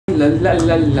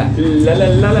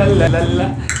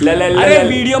अरे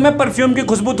वीडियो में परफ्यूम की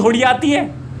खुशबू थोड़ी आती है।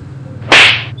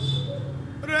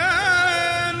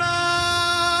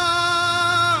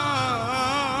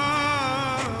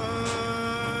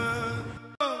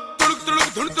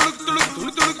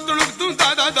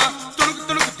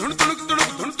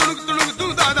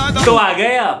 तो आ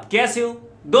गए आप, कैसे हो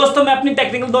दोस्तों? मैं अपनी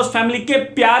टेक्निकल दोस्त फैमिली के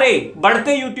प्यारे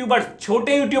बढ़ते यूट्यूबर,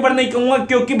 छोटे यूट्यूबर नहीं कहूंगा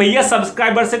क्योंकि भैया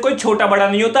सब्सक्राइबर से कोई छोटा बड़ा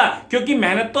नहीं होता, क्योंकि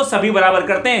मेहनत तो सभी बराबर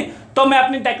करते हैं। तो मैं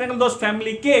अपनी टेक्निकल दोस्त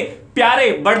फैमिली के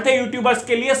प्यारे बढ़ते यूट्यूबर्स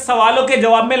के लिए सवालों के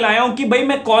जवाब में लाया हूं कि भाई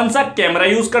मैं कौन सा कैमरा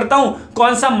यूज करता हूं,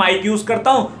 कौन सा माइक यूज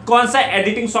करता हूं, कौन सा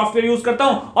एडिटिंग सॉफ्टवेयर यूज करता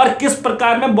हूं और किस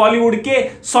प्रकार मैं बॉलीवुड के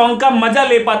सॉन्ग का मजा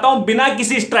ले पाता हूं बिना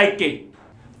किसी स्ट्राइक के।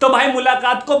 तो भाई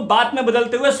मुलाकात को बात में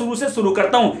बदलते हुए शुरू से शुरू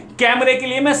करता हूं। कैमरे के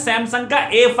लिए मैं सैमसंग का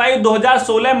A5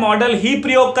 2016 मॉडल ही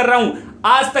प्रयोग कर रहा हूं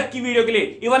आज तक की वीडियो के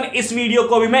लिए। इवन इस वीडियो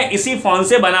को भी मैं इसी फोन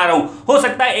से बना रहा हूं। हो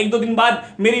सकता है एक दो दिन बाद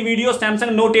मेरी वीडियो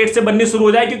सैमसंग नोट 8 से बननी शुरू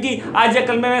हो जाए, क्योंकि आज या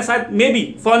कल में मैं शायद मे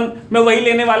भी फोन में वही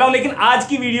लेने वाला हूं। लेकिन आज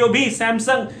की वीडियो भी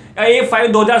सैमसंग A5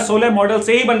 2016 मॉडल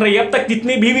से ही बन रही है। अब तक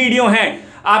जितनी भी वीडियो हैं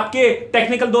आपके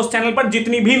टेक्निकल दोस्त चैनल पर,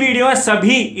 जितनी भी वीडियो है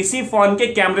सभी इसी फोन के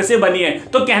कैमरे से बनी है।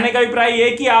 तो कहने का अभिप्राय यह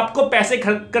है कि आपको पैसे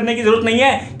खर्च करने की जरूरत नहीं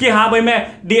है कि हाँ भाई मैं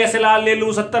DSLR ले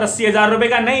लूं 70-80 हजार रुपए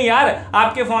का। नहीं यार,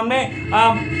 आपके फोन में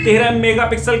 13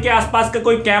 मेगापिक्सल के आसपास का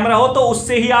कोई कैमरा हो तो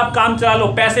उससे ही आप काम चला लो।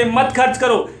 पैसे मत खर्च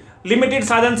करो, लिमिटेड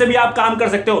साधन से भी आप काम कर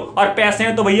सकते हो। और पैसे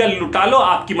हैं तो भैया लुटा लो,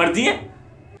 आपकी मर्जी है।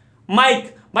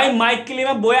 माइक, भाई माइक के लिए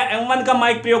मैं बोया M1 का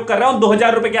माइक प्रयोग कर रहा हूं।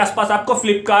 2000 रुपए के आसपास आपको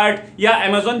फ्लिपकार्ट या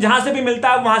Amazon जहां से भी मिलता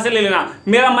है वहां से ले लेना।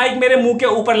 मेरा माइक मेरे मुंह के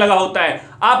ऊपर लगा होता है,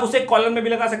 आप उसे कॉलर में भी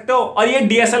लगा सकते हो और ये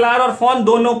DSLR और फोन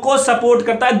दोनों को सपोर्ट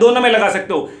करता है, दोनों में लगा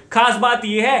सकते हो। खास बात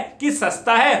यह है कि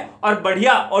सस्ता है और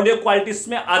बढ़िया ऑडियो क्वालिटी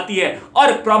में आती है।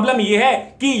 और प्रॉब्लम यह है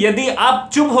कि यदि आप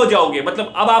चुप हो जाओगे,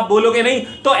 मतलब अब आप बोलोगे नहीं,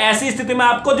 तो ऐसी स्थिति में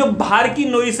आपको जो बाहर की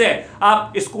नॉइस है,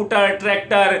 आप स्कूटर,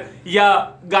 ट्रैक्टर या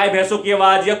गाय भैंसों की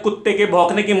आवाज या कुत्ते के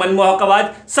भौंकने की मनमोहक आवाज,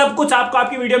 सब कुछ आपको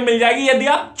आपकी वीडियो में मिल जाएगी यदि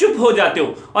आप चुप हो जाते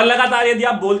हो। और लगातार यदि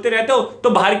आप बोलते रहते हो तो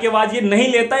बाहर की आवाज ये नहीं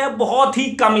लेता या बहुत ही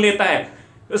कम लेता है।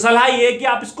 सलाह ये है कि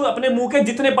आप इसको अपने मुंह के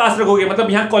जितने पास रखोगे, मतलब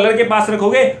यहां कॉलर के पास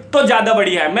रखोगे तो ज्यादा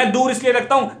बढ़िया है। मैं दूर इसलिए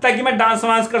रखता हूं ताकि मैं डांस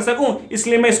वांस कर सकूं,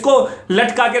 इसलिए मैं इसको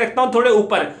लटका के रखता हूं थोड़े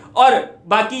ऊपर। और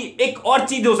बाकी एक और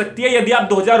चीज हो सकती है, यदि आप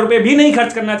 2000 रुपए भी नहीं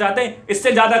खर्च करना चाहते,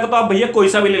 इससे ज्यादा का तो आप भैया कोई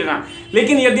सा भी ले लेना,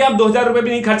 लेकिन यदि आप 2000 रुपए भी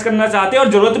नहीं खर्च करना चाहते और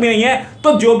जरूरत भी नहीं है,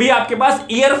 तो जो भी आपके पास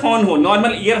ईयरफोन हो,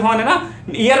 नॉर्मल ईयरफोन है ना,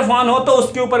 ईयरफोन हो तो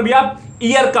उसके ऊपर भी आप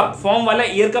ईयर कप, फोम वाला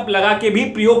ईयर कप लगा के भी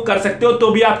प्रयोग कर सकते हो, तो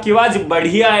भी आपकी आवाज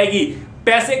बढ़िया आएगी।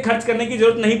 पैसे खर्च करने की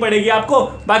जरूरत नहीं पड़ेगी आपको।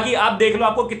 बाकी आप देख लो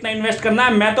आपको कितना इन्वेस्ट करना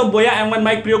है। मैं तो बोया M1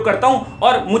 माइक प्रयोग करता हूं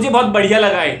और मुझे बहुत बढ़िया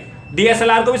लगा है।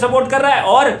 DSLR को भी सपोर्ट कर रहा है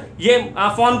और ये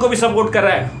फोन को भी सपोर्ट कर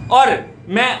रहा है। और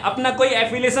मैं अपना कोई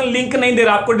एफिलिएशन लिंक नहीं दे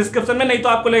रहा आपको डिस्क्रिप्शन में, नहीं तो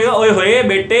आपको लगेगा ओए होए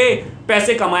बेटे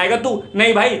पैसे कमाएगा तू।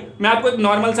 नहीं भाई, मैं आपको एक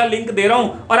नॉर्मल सा लिंक दे रहा हूं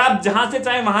और आप जहां से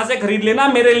चाहे वहां से खरीद लेना,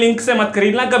 मेरे लिंक से मत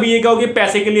खरीदना। कभी ये कहोगे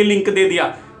पैसे के लिए लिंक दे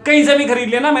दिया, कहीं से भी खरीद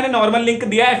लेना, मैंने नॉर्मल लिंक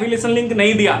दिया, एफिलिएशन लिंक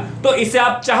नहीं दिया। तो इसे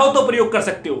आप चाहो तो प्रयोग कर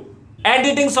सकते हो।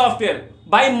 एडिटिंग सॉफ्टवेयर,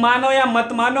 भाई मानो या मत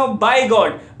मानो, बाय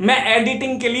गॉड मैं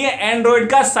एडिटिंग के लिए एंड्रॉइड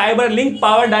का साइबर लिंक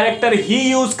पावर डायरेक्टर ही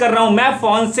यूज कर रहा हूं। मैं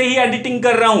फोन से ही एडिटिंग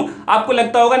कर रहा हूं। आपको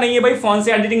लगता होगा नहीं है भाई फोन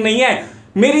से एडिटिंग नहीं है,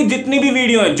 मेरी जितनी भी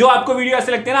वीडियो है, जो आपको वीडियो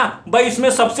ऐसे लगती है ना भाई इसमें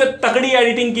सबसे तगड़ी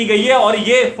एडिटिंग की गई है और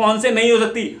ये फोन से नहीं हो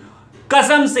सकती,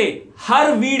 कसम से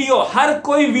हर वीडियो, हर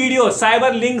कोई वीडियो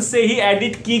साइबर लिंक से ही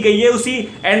एडिट की गई है, उसी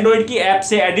एंड्रॉइड की ऐप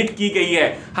से एडिट की गई है।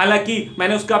 हालांकि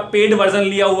मैंने उसका पेड वर्जन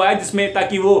लिया हुआ है जिसमें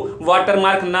ताकि वो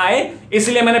वाटरमार्क ना आए,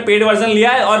 इसलिए मैंने पेड वर्जन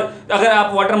लिया है। और अगर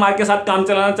आप वाटरमार्क के साथ काम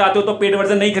चलाना चाहते हो तो पेड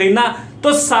वर्जन नहीं खरीदना।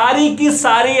 तो सारी की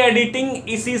सारी एडिटिंग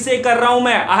इसी से कर रहा हूं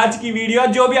मैं। आज की वीडियो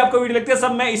जो भी आपको वीडियो लगती है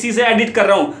सब मैं इसी से एडिट कर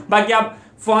रहा हूं। बाकी आप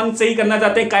फोन से ही करना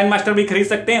चाहते हैं, काइन मास्टर भी खरीद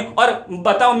सकते हैं। और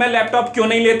बताओ मैं लैपटॉप क्यों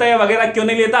नहीं लेता या वगैरह क्यों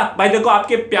नहीं लेता? भाई देखो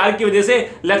आपके प्यार की वजह से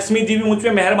लक्ष्मी जी भी मुझ पे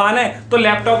मेहरबान है, तो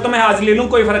लैपटॉप तो मैं आज ले लूं,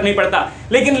 कोई फर्क नहीं पड़ता।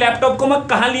 लेकिन लैपटॉप को मैं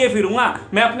कहां लिए फिरूंगा?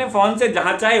 मैं अपने फोन से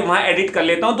जहां चाहे वहां एडिट कर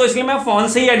लेता हूं, तो इसलिए मैं फोन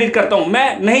से ही एडिट करता हूं।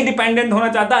 मैं नहीं डिपेंडेंट होना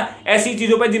चाहता ऐसी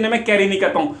चीजों पर जिन्हें मैं कैरी नहीं कर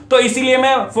पाऊं, तो इसीलिए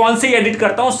मैं फोन से ही एडिट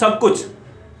करता हूं सब कुछ।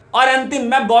 और अंतिम,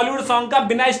 मैं बॉलीवुड सॉन्ग का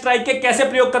बिना स्ट्राइक के कैसे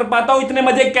प्रयोग कर पाता हूं, इतने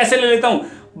मजे कैसे ले लेता हूं?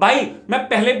 भाई मैं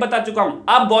पहले बता चुका हूं,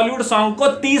 आप बॉलीवुड सॉन्ग को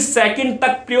 30 सेकंड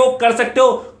तक प्रयोग कर सकते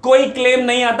हो, कोई क्लेम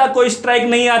नहीं आता, कोई स्ट्राइक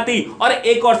नहीं आती। और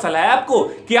एक और सलाह है आपको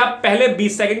कि आप पहले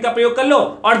 20 सेकंड का प्रयोग कर लो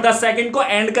और 10 सेकंड को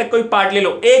एंड का कोई पार्ट ले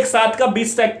लो। एक साथ का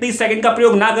 20-30 सेकंड का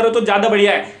प्रयोग ना करो तो ज्यादा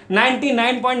बढ़िया है।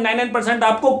 99.99%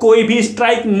 आपको कोई भी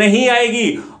स्ट्राइक नहीं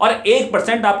आएगी, और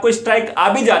 1% आपको स्ट्राइक आ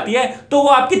भी जाती है तो वो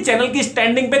आपकी चैनल की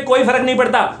स्टैंडिंग पे कोई फर्क नहीं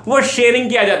पड़ता, वो शेयरिंग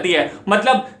किया जाती है।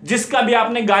 मतलब जिसका भी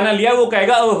आपने गाना लिया वो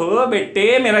कहेगा ओहो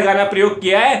बेटे मेरा गाना प्रयोग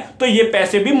किया है तो ये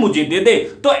पैसे भी मुझे दे दे।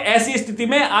 तो ऐसी स्थिति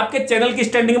में आपके चैनल की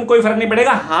स्टैंडिंग में कोई फर्क नहीं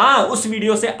पड़ेगा। हाँ, उस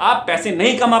वीडियो से आप पैसे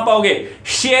नहीं कमा पाओगे,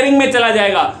 शेयरिंग में चला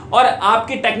जाएगा। और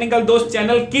आपके टेक्निकल दोस्त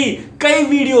चैनल की कई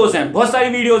वीडियोस हैं, बहुत सारी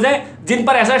वीडियोस हैं जिन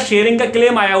पर ऐसा शेयरिंग का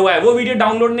क्लेम आया हुआ है। वो वीडियो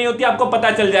डाउनलोड नहीं होती, आपको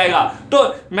पता चल जाएगा। तो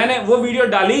मैंने वो वीडियो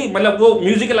डाली, मतलब वो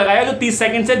म्यूजिक लगाया जो 30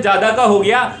 सेकंड से ज्यादा का हो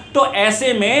गया, तो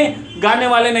ऐसे में गाने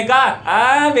वाले ने कहा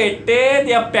आ बेटे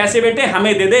या पैसे बेटे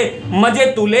हमें दे दे, मजे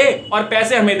तू ले और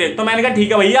पैसे हमें दे। तो मैंने कहा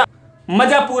ठीक है भैया,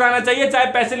 मजा पूरा आना चाहिए चाहे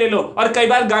पैसे ले लो। और कई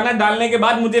बार गाना डालने के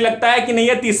बाद मुझे लगता है कि नहीं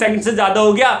ये 30 सेकंड से ज्यादा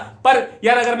हो गया, पर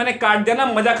यार अगर मैंने काट दिया ना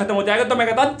मजा खत्म हो जाएगा, तो मैं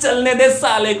कहता हूं चलने दे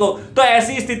साले को। तो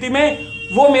ऐसी स्थिति में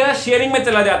वो मेरा शेयरिंग में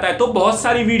चला जाता है। तो बहुत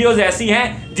सारी वीडियोस ऐसी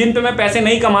हैं जिन पे मैं पैसे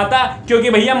नहीं कमाता क्योंकि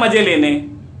भैया मजे लेने,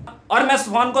 और मैं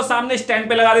फोन को सामने स्टैंड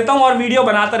पे लगा देता हूं और वीडियो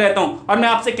बनाता रहता हूं। और मैं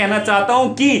आपसे कहना चाहता हूं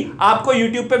कि आपको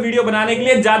YouTube पे वीडियो बनाने के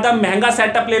लिए ज्यादा महंगा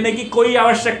सेटअप लेने की कोई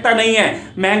आवश्यकता नहीं है।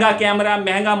 महंगा कैमरा,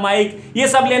 महंगा माइक, ये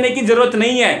सब लेने की जरूरत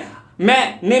नहीं है।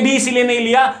 मैंने भी इसीलिए नहीं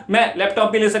लिया, मैं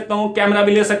लैपटॉप भी ले सकता हूं, कैमरा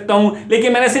भी ले सकता हूं,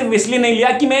 लेकिन मैंने सिर्फ इसलिए नहीं लिया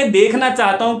कि मैं देखना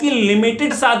चाहता हूं कि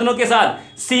लिमिटेड साधनों के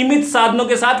साथ, सीमित साधनों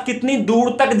के साथ कितनी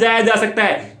दूर तक जाया जा सकता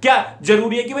है। क्या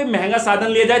जरूरी है कि भाई महंगा साधन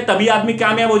लिया जाए तभी आदमी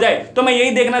कामयाब हो जाए? तो मैं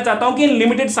यही देखना चाहता हूं कि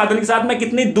लिमिटेड साधन के साथ मैं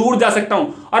कितनी दूर जा सकता हूं।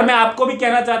 और मैं आपको भी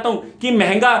कहना चाहता हूं कि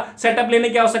महंगा सेटअप लेने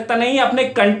की आवश्यकता नहीं है, अपने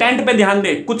कंटेंट पे ध्यान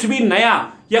दें। कुछ भी नया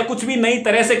या कुछ भी नई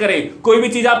तरह से करें, कोई भी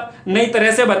चीज आप नई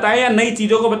तरह से बताएं या नई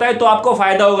चीजों को बताएं तो आपको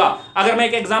फायदा होगा। अगर मैं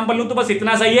एक एग्जांपल लूं तो बस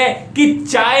इतना सही है कि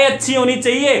चाय अच्छी होनी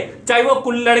चाहिए, चाहे वो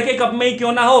कुल्हड़ के कप में ही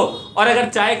क्यों ना हो। और अगर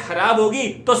चाय खराब होगी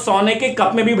तो सोने के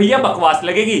कप में भी भैया बकवास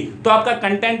लगेगी। तो आपका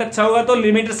कंटेंट अच्छा होगा तो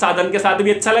लिमिटेड साधन के साथ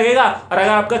भी अच्छा लगेगा, और अगर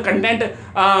आपका कंटेंट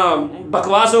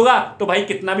बकवास होगा तो भाई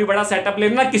कितना भी बड़ा सेटअप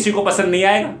लेना किसी को पसंद नहीं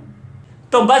आएगा।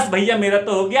 तो बस भैया मेरा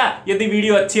तो हो गया। यदि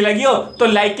वीडियो अच्छी लगी हो तो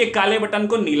लाइक के काले बटन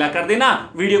को नीला कर देना,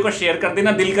 वीडियो को शेयर कर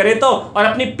देना दिल करे तो, और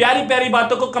अपनी प्यारी प्यारी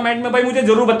बातों को कमेंट में भाई मुझे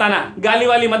जरूर बताना, गाली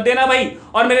वाली मत देना भाई।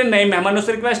 और मेरे नए मेहमानों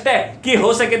से रिक्वेस्ट है कि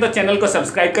हो सके तो चैनल को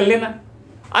सब्सक्राइब कर लेना।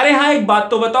 अरे हाँ, एक बात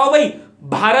तो बताओ भाई,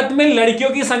 भारत में लड़कियों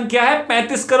की संख्या है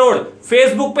 35 करोड़,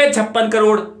 फेसबुक पे 56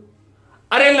 करोड़।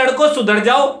 अरे लड़कों सुधर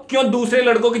जाओ, क्यों दूसरे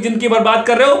लड़कों की जिंदगी बर्बाद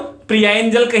कर रहे हो? प्रिया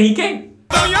एंजल कहीं के।